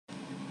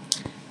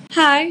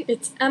Hi,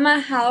 it's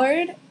Emma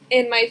Howard,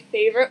 and my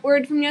favorite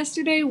word from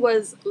yesterday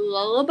was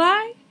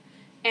lullaby,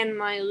 and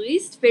my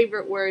least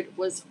favorite word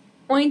was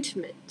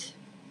ointment.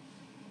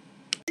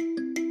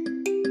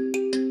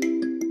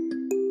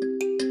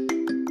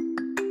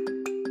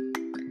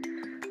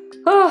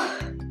 Oh,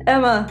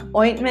 Emma,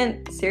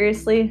 ointment,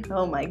 seriously?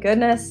 Oh my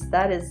goodness,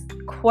 that is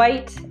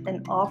quite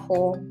an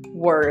awful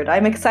word.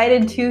 I'm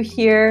excited to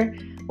hear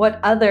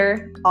what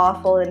other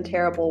awful and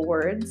terrible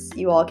words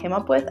you all came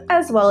up with,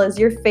 as well as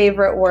your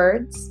favorite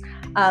words.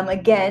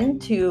 Again,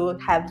 to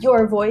have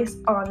your voice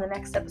on the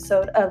next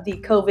episode of the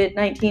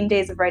COVID-19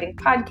 Days of Writing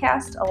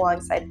podcast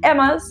alongside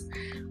Emma's,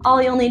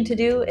 all you'll need to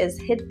do is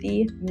hit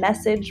the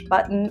message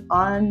button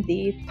on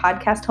the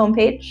podcast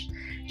homepage.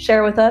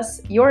 Share with us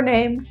your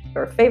name,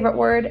 your favorite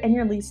word, and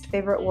your least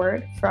favorite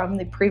word from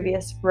the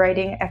previous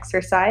writing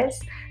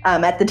exercise.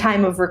 At the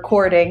time of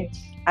recording,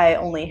 I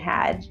only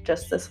had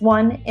just this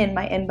one in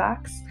my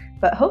inbox,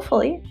 but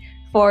hopefully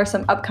for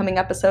some upcoming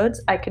episodes,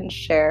 I can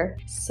share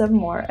some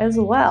more as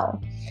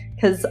well,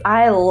 because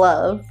I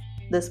love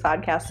this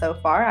podcast so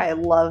far. I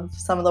love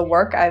some of the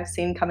work I've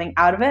seen coming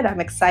out of it.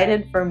 I'm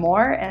excited for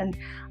more, and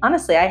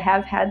honestly, I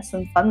have had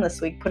some fun this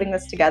week putting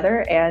this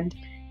together and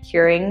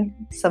hearing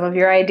some of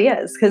your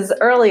ideas, because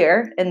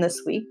earlier in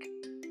this week,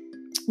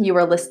 you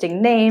were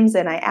listing names,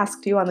 and I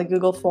asked you on the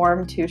Google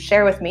form to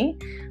share with me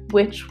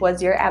which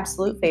was your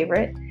absolute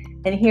favorite.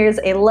 And here's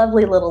a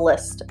lovely little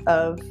list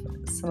of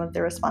some of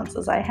the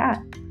responses I had.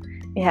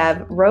 We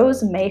have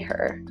Rose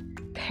Maher,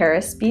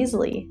 Paris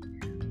Beasley,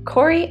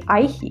 Corey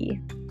Ihe.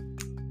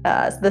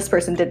 This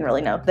person didn't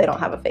really know. They don't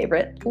have a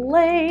favorite.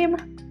 Lame.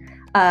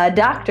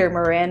 Dr.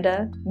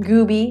 Miranda,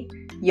 Gooby,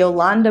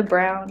 Yolanda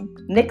Brown,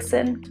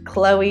 Nixon,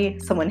 Chloe,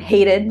 someone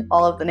hated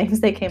all of the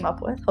names they came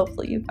up with.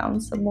 Hopefully you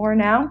found some more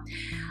now.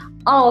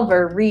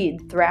 Oliver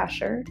Reed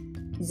Thrasher,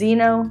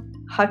 Zeno,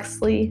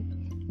 Huxley,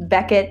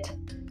 Beckett,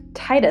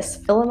 Titus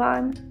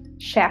Philemon,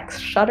 Shax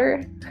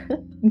Shutter,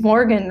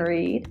 Morgan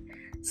Reed,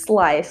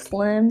 Sly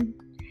Slim,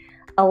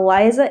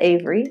 Eliza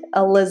Avery,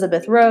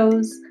 Elizabeth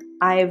Rose,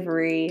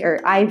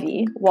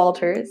 Ivy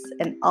Walters,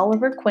 and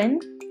Oliver Quinn,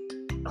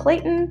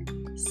 Clayton,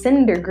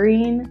 Cinder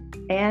Green,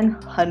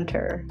 and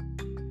Hunter.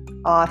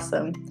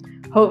 Awesome.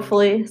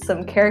 Hopefully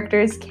some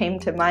characters came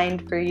to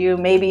mind for you.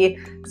 Maybe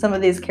some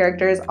of these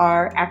characters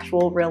are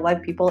actual real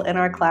life people in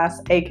our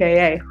class,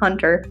 aka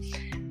Hunter.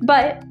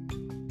 But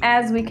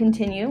as we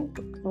continue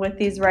with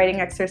these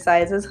writing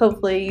exercises,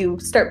 hopefully you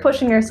start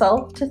pushing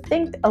yourself to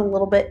think a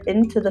little bit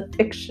into the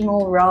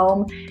fictional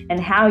realm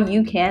and how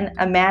you can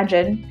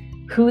imagine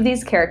who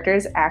these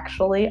characters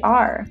actually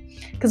are.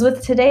 Because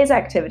with today's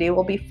activity,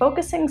 we'll be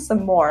focusing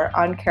some more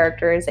on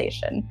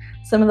characterization,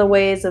 some of the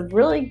ways of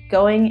really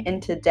going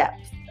into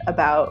depth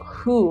about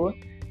who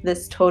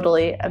this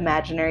totally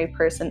imaginary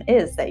person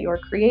is that you're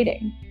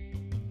creating.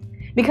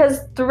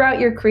 Because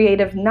throughout your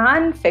creative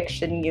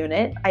nonfiction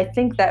unit, I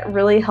think that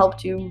really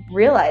helped you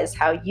realize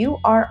how you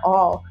are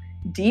all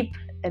deep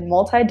and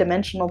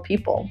multidimensional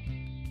people.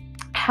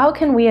 How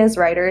can we as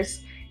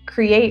writers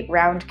create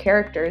round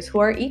characters who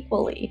are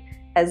equally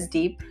as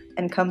deep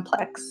and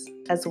complex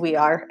as we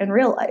are in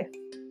real life?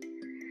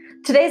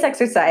 Today's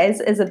exercise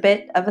is a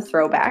bit of a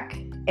throwback,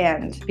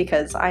 and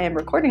because I am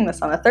recording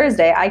this on a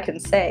Thursday, I can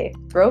say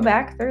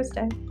Throwback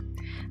Thursday.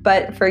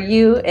 But for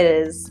you, it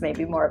is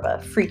maybe more of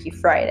a Freaky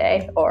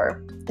Friday,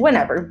 or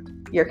whenever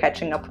you're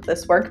catching up with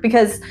this work,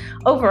 because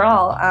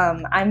overall,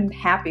 I'm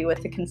happy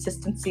with the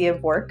consistency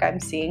of work I'm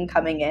seeing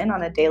coming in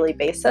on a daily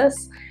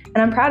basis, and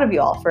I'm proud of you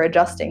all for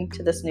adjusting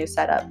to this new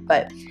setup.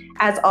 But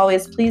as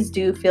always, please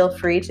do feel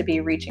free to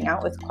be reaching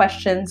out with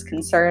questions,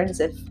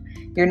 concerns, if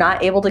you're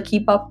not able to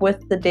keep up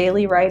with the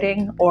daily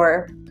writing,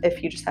 or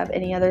if you just have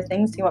any other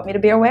things you want me to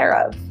be aware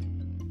of.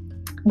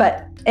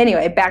 But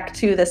anyway, back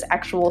to this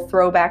actual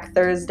Throwback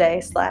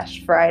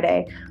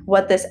Thursday/Friday,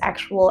 what this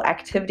actual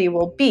activity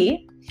will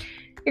be.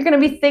 You're going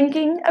to be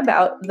thinking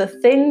about the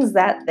things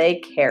that they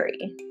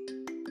carry.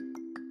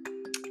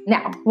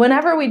 Now,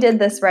 whenever we did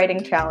this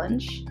writing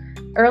challenge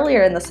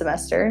earlier in the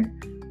semester,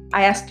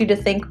 I asked you to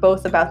think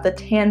both about the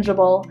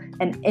tangible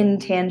and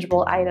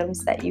intangible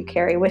items that you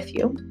carry with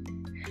you.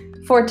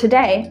 For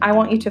today, I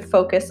want you to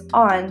focus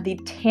on the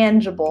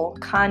tangible,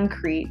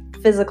 concrete,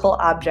 physical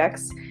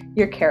objects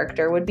your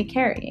character would be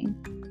carrying.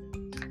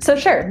 So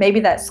sure,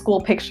 maybe that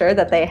school picture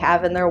that they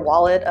have in their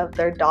wallet of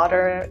their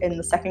daughter in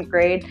the 2nd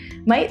grade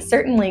might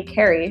certainly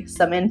carry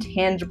some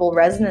intangible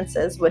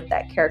resonances with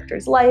that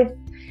character's life.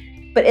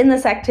 But in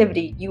this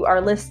activity, you are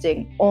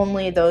listing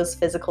only those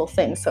physical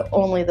things, so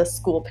only the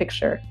school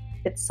picture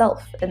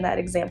itself in that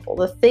example.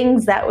 The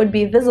things that would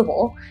be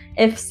visible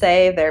if,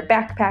 say, their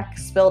backpack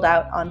spilled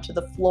out onto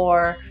the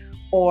floor,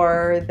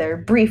 or their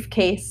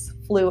briefcase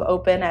flew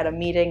open at a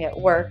meeting at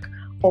work,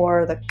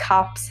 or the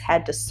cops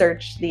had to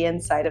search the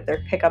inside of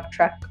their pickup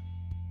truck.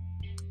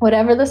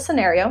 Whatever the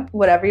scenario,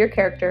 whatever your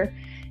character,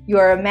 you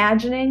are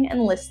imagining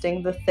and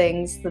listing the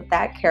things that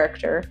that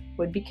character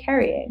would be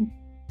carrying.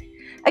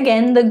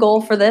 Again, the goal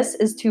for this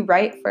is to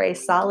write for a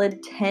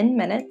solid 10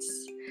 minutes.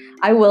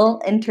 I will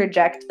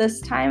interject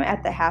this time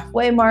at the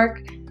halfway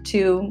mark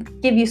to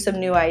give you some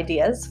new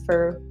ideas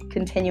for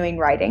continuing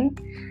writing.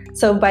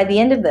 So by the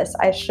end of this,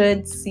 I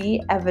should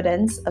see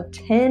evidence of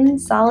 10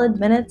 solid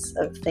minutes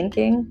of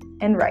thinking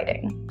and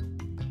writing.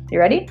 You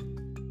ready?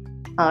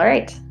 All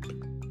right.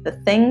 The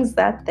things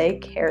that they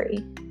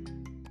carry.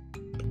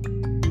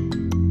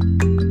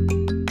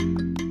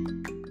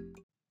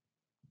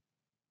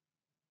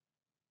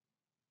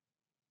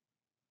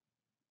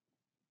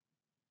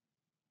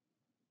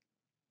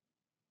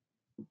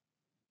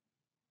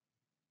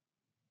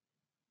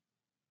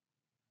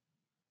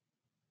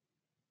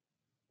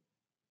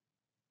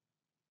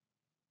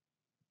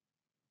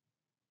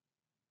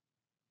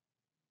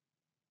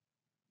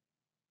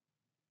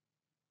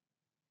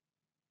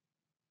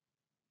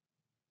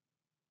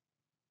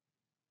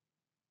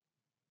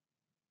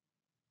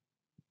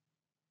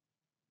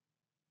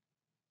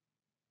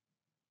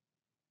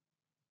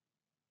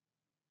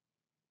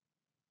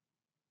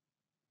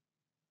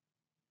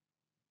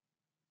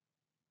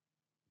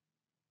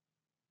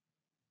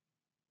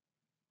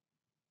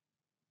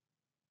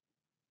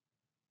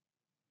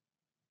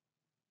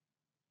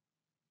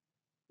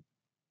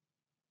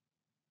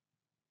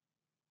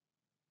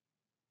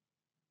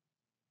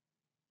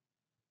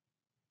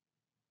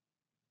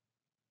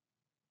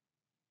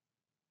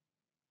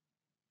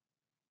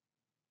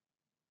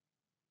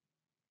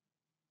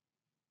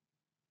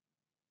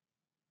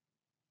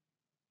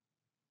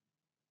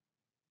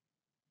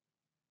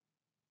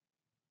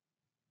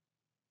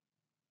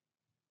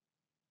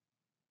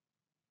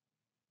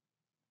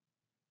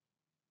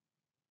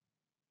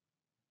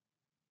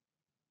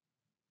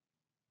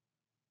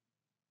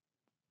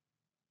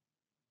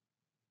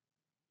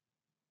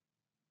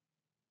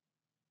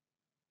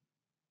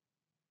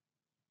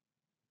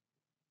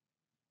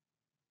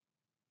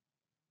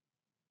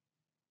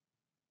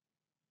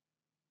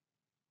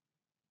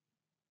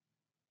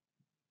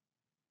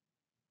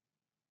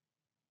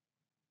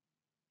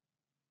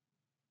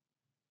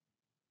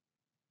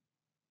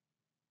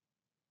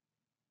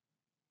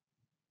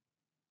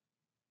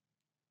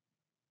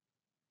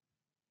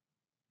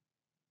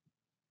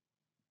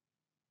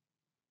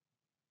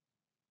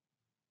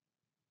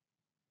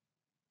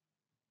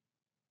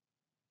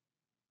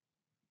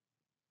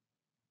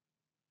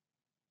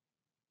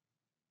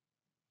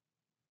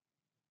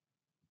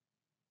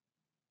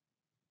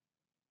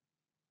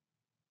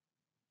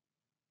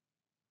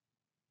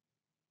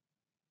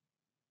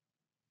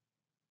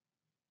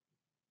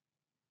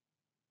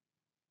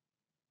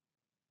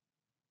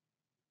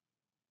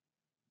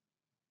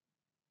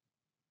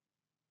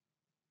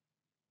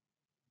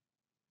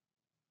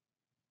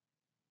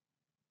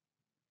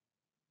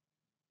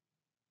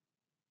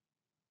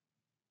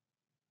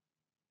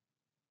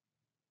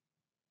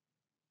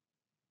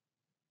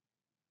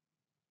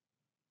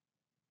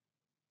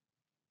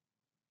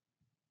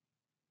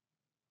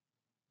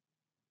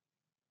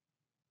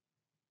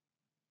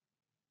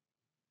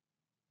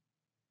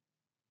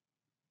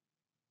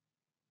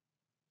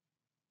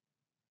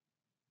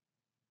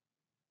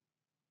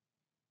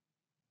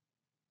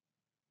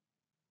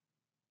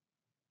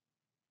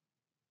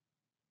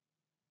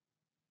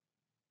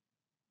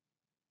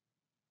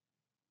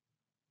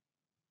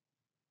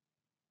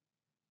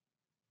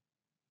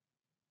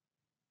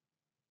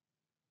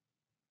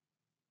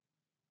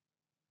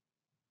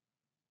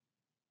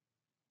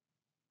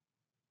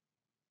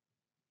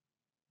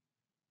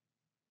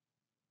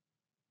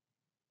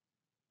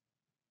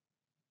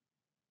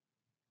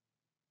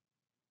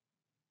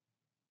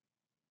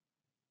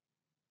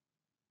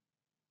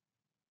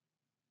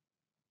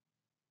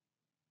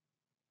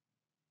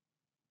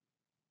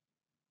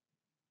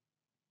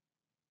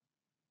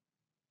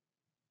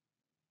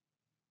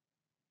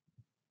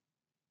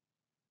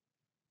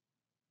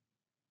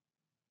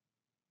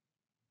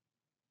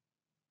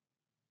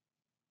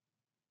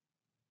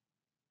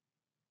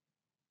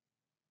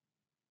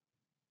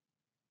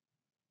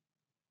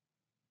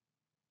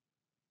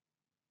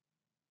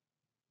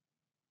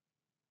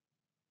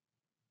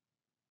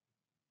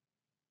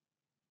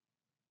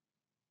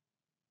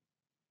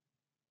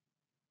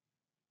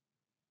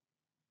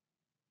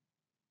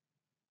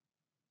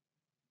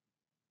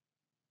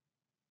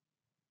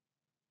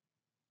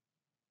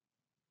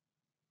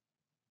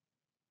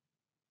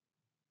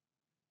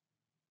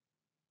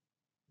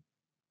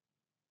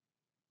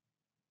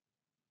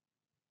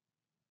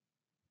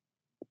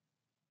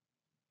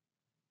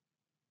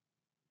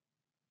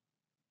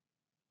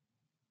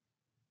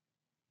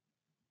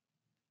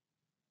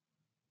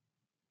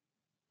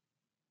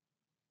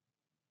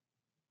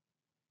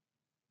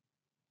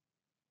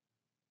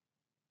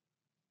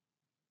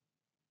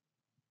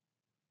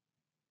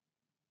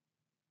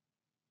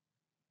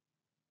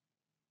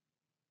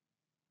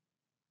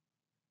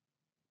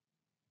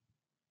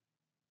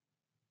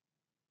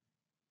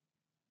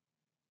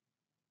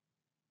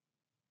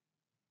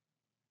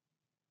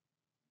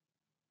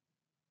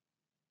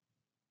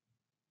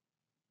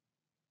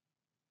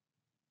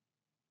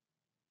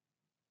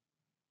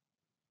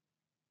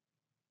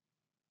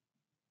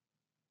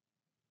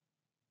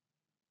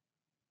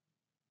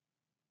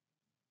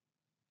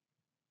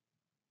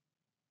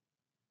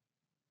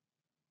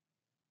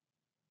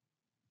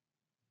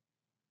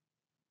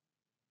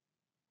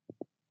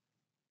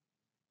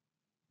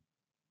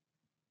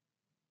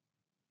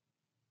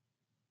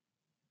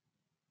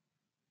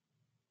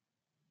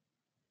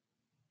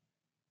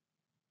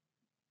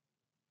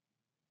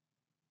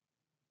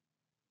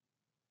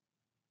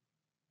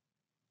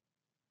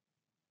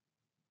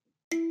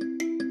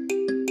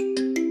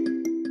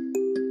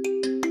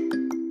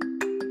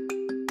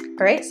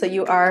 All right, so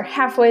you are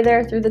halfway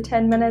there through the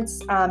 10 minutes.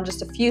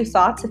 Just a few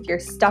thoughts if you're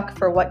stuck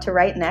for what to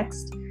write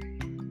next.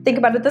 Think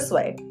about it this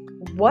way.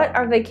 What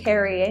are they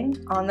carrying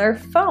on their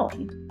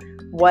phone?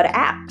 What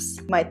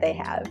apps might they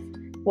have?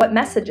 What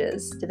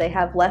messages do they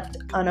have left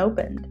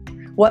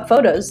unopened? What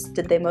photos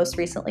did they most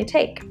recently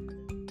take?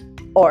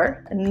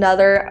 Or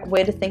another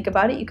way to think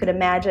about it, you could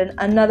imagine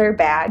another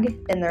bag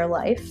in their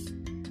life,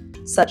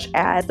 such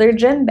as their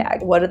gym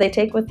bag. What do they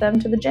take with them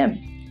to the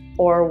gym?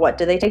 Or what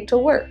do they take to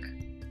work?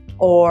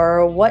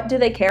 Or what do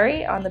they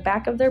carry on the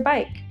back of their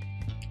bike?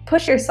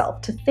 Push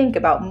yourself to think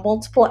about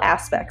multiple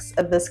aspects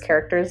of this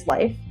character's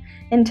life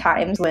in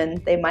times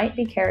when they might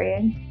be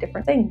carrying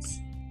different things.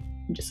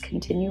 And just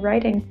continue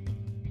writing.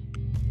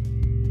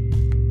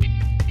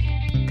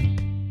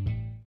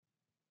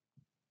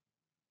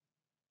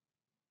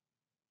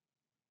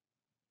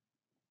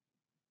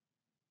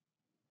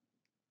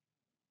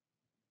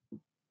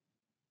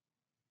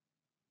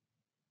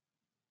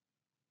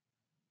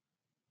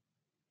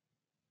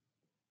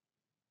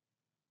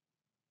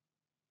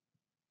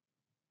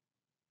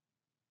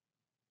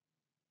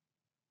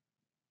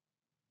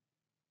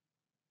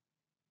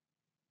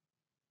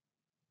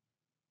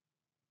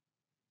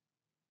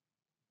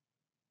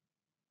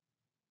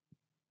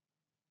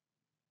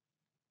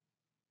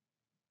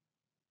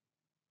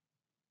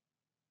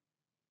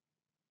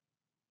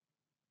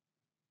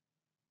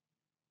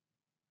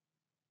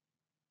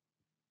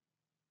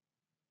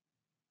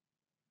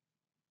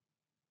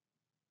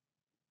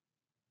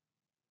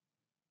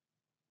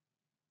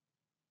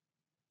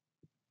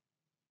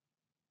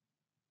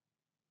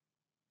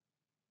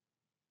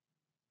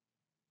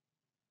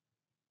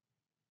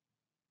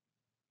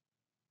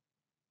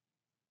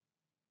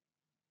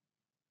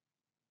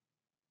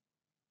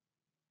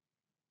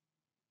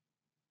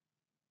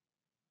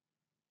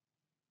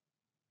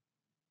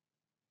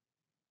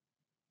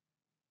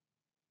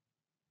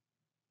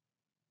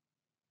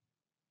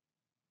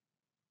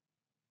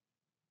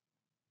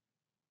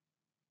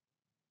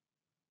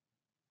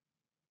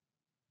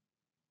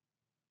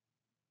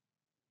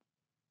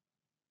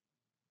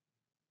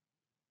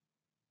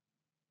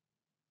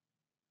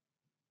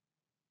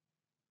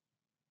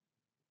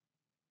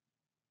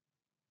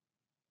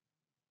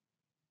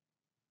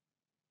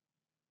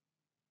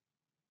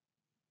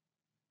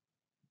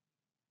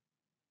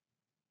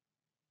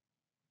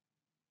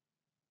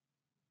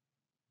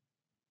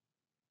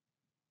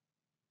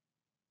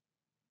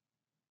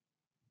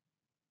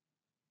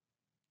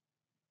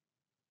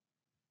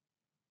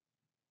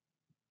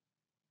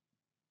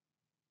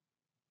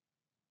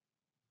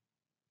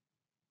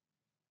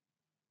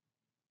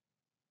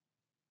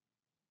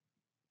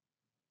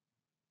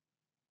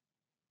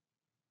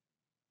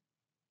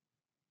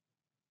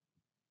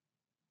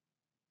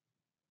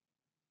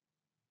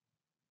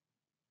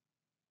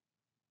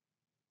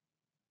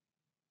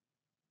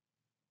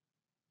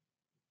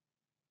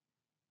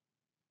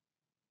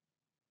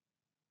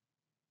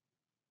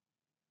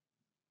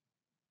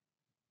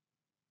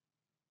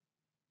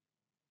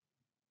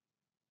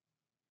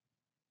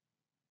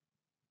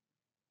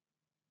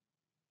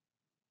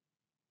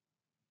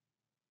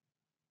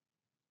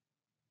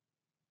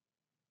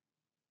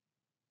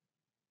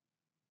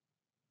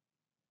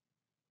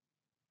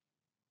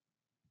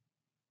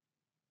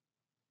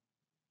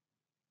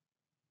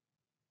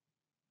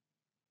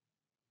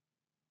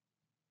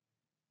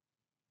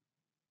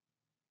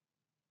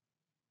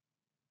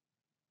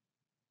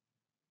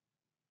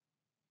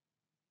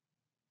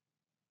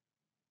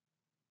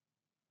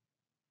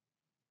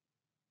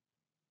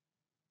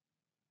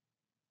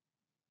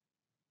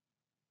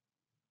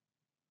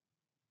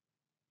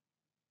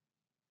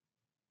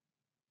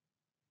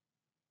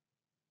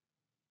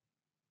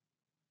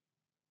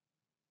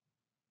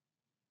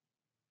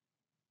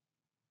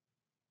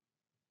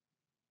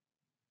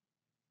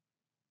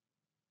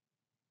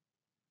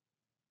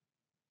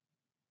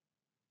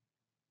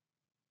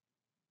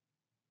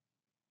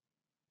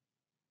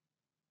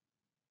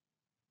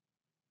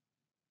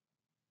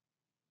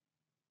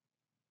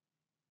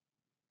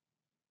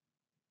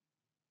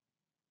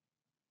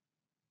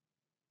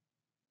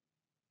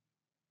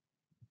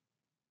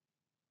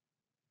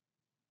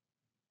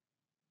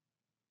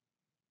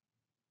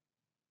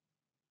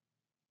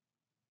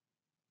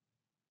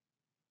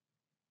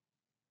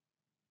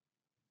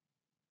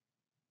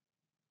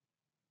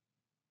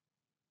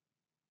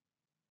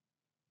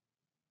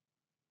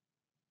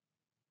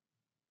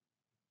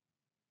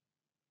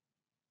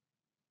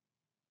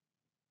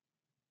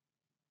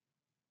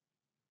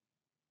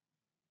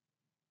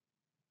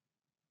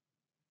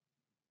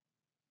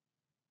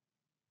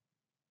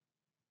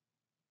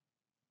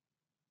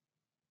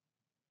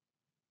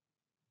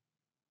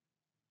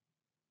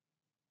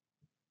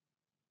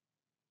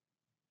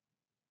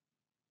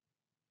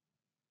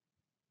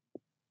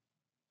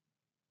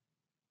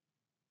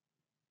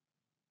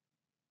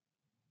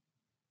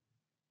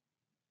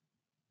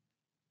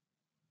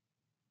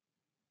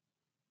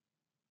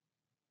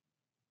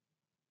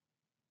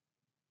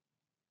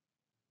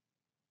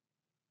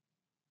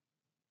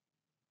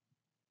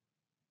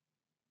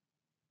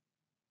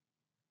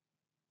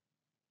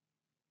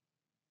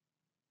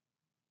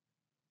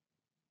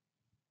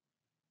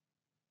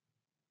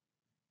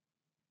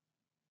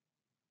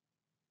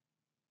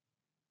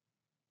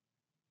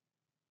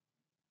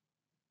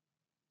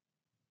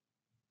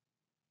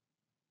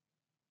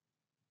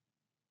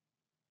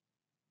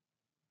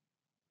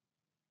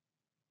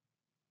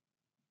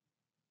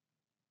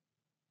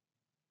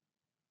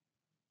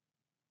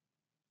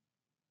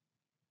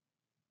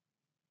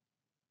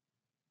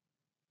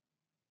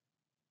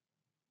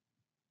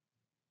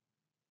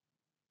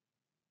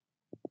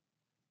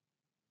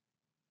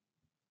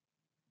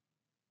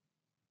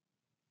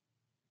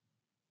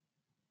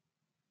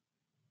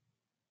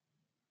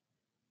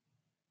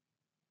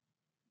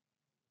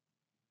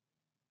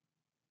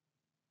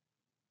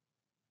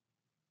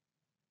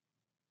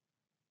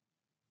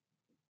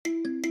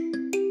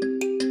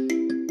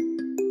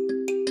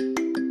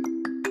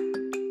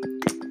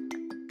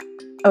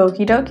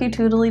 Okie dokie,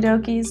 toodly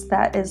dokies,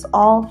 that is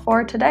all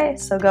for today.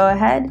 So go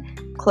ahead,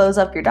 close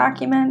up your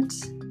document,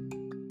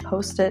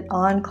 post it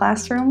on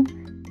Classroom,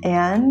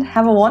 and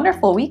have a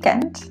wonderful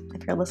weekend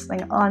if you're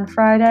listening on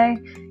Friday,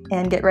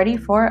 and get ready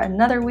for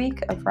another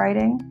week of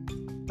writing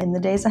in the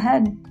days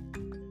ahead.